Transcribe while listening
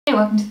Hey,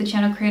 welcome to the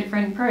channel Creative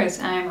Writing Prose.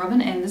 I'm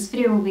Robin and this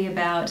video will be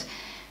about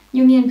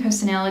Jungian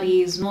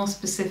personalities, more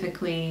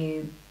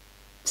specifically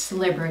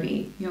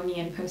celebrity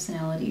Jungian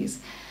personalities.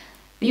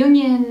 The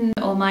Jungian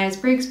or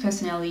Myers-Briggs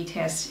personality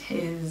test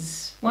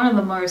is one of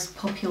the most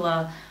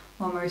popular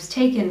or most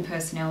taken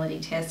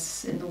personality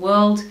tests in the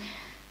world,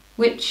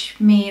 which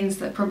means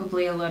that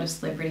probably a lot of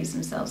celebrities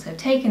themselves have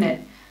taken it.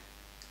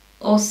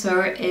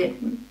 Also,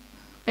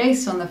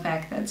 based on the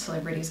fact that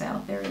celebrities are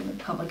out there in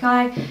the public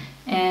eye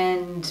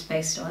and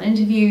based on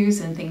interviews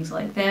and things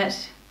like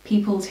that,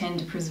 people tend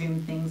to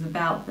presume things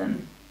about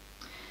them.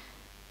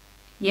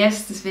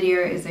 Yes, this video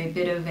is a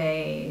bit of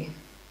a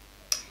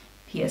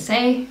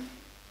PSA.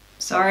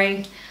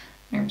 Sorry,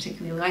 I don't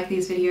particularly like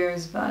these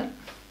videos, but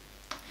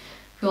I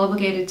feel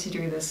obligated to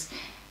do this.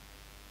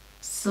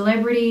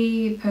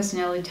 Celebrity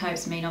personality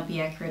types may not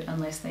be accurate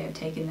unless they have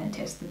taken that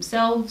test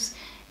themselves,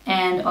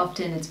 and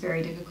often it's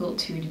very difficult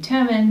to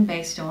determine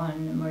based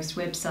on most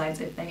websites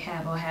if they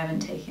have or haven't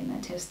taken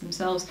that test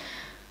themselves.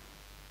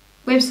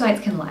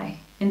 Websites can lie,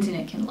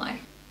 internet can lie.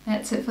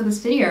 That's it for this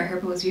video. I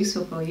hope it was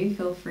useful for you.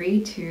 Feel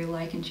free to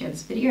like and share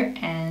this video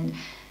and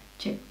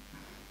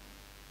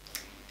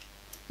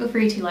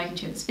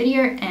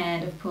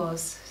of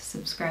course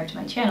subscribe to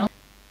my channel.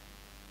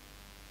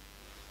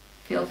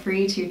 Feel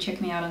free to check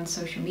me out on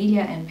social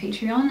media and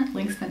Patreon,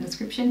 links in the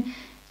description,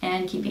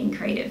 and keep being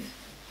creative.